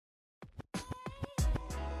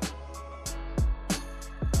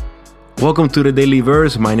Welcome to the Daily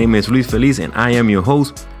Verse. My name is Luis Feliz and I am your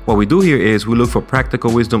host. What we do here is we look for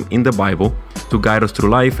practical wisdom in the Bible to guide us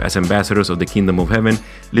through life as ambassadors of the kingdom of heaven,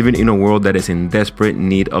 living in a world that is in desperate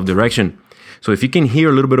need of direction. So if you can hear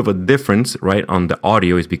a little bit of a difference, right, on the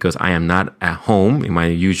audio, is because I am not at home in my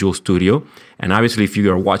usual studio. And obviously, if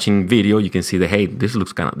you are watching video, you can see that, hey, this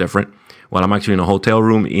looks kind of different. Well, I'm actually in a hotel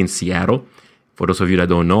room in Seattle. For those of you that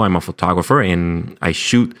don't know, I'm a photographer and I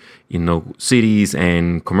shoot, cities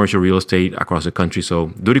and commercial real estate across the country. So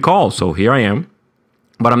duty calls. So here I am.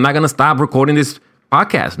 But I'm not going to stop recording this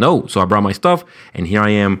podcast. No. So I brought my stuff and here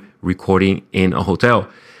I am recording in a hotel.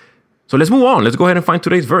 So let's move on. Let's go ahead and find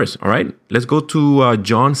today's verse. All right. Let's go to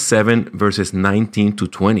John 7, verses 19 to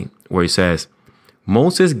 20, where it says,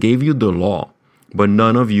 Moses gave you the law, but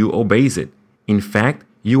none of you obeys it. In fact,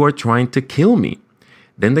 you are trying to kill me.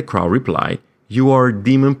 Then the crowd replied, you are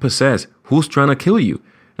demon possessed. Who's trying to kill you?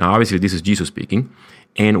 Now, obviously, this is Jesus speaking.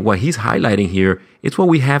 And what he's highlighting here is what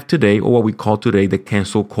we have today, or what we call today the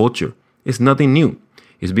cancel culture. It's nothing new.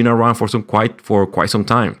 It's been around for quite some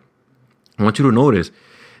time. I want you to notice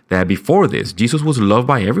that before this, Jesus was loved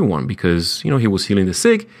by everyone because, he was healing the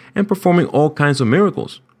sick and performing all kinds of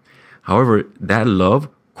miracles. However, that love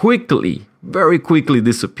very quickly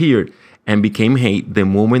disappeared and became hate the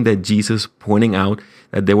moment that Jesus pointing out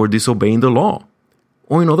that they were disobeying the law.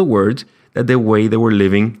 Or in other words, that the way they were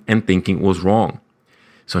living and thinking was wrong.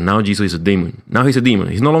 So now Jesus is a demon. Now he's a demon.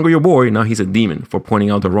 He's no longer your boy. Now he's a demon for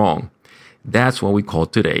pointing out the wrong. That's what we call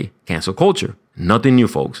today cancel culture. Nothing new,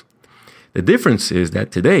 folks. The difference is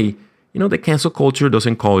that today, the cancel culture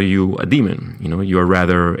doesn't call you a demon. You are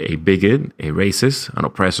rather a bigot, a racist, an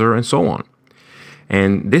oppressor, and so on.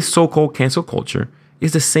 And this so-called cancel culture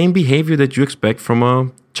is the same behavior that you expect from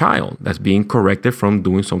a child that's being corrected from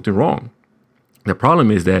doing something wrong. The problem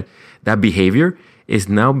is that behavior is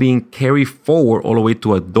now being carried forward all the way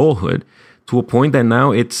to adulthood to a point that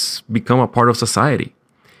now it's become a part of society.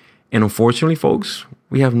 And unfortunately, folks,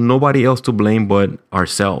 we have nobody else to blame but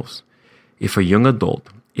ourselves. If a young adult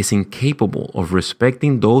is incapable of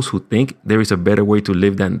respecting those who think there is a better way to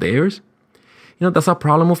live than theirs, that's a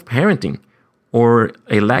problem of parenting or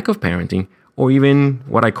a lack of parenting, or even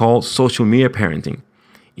what I call social media parenting,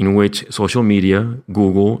 in which social media,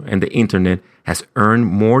 Google, and the internet has earned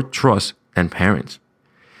more trust than parents.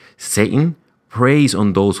 Satan preys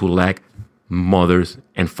on those who lack mothers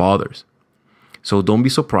and fathers. So don't be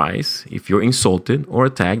surprised if you're insulted or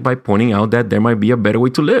attacked by pointing out that there might be a better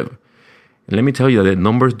way to live. And let me tell you that the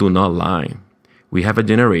numbers do not lie. We have a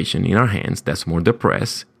generation in our hands that's more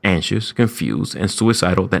depressed, anxious, confused, and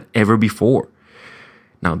suicidal than ever before.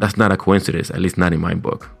 Now, that's not a coincidence, at least not in my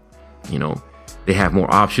book. They have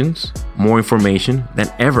more options, more information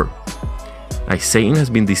than ever. Like Satan has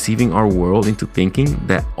been deceiving our world into thinking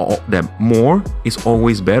that more is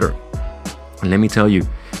always better. And let me tell you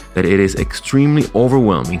that it is extremely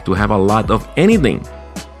overwhelming to have a lot of anything,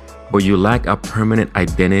 but you lack a permanent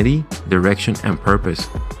identity, direction, and purpose.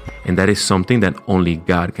 And that is something that only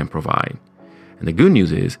God can provide. And the good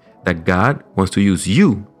news is that God wants to use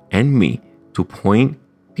you and me to point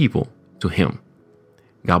people to Him.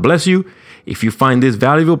 God bless you. If you find this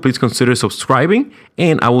valuable, please consider subscribing,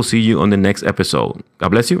 and I will see you on the next episode. God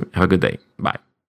bless you. Have a good day. Bye.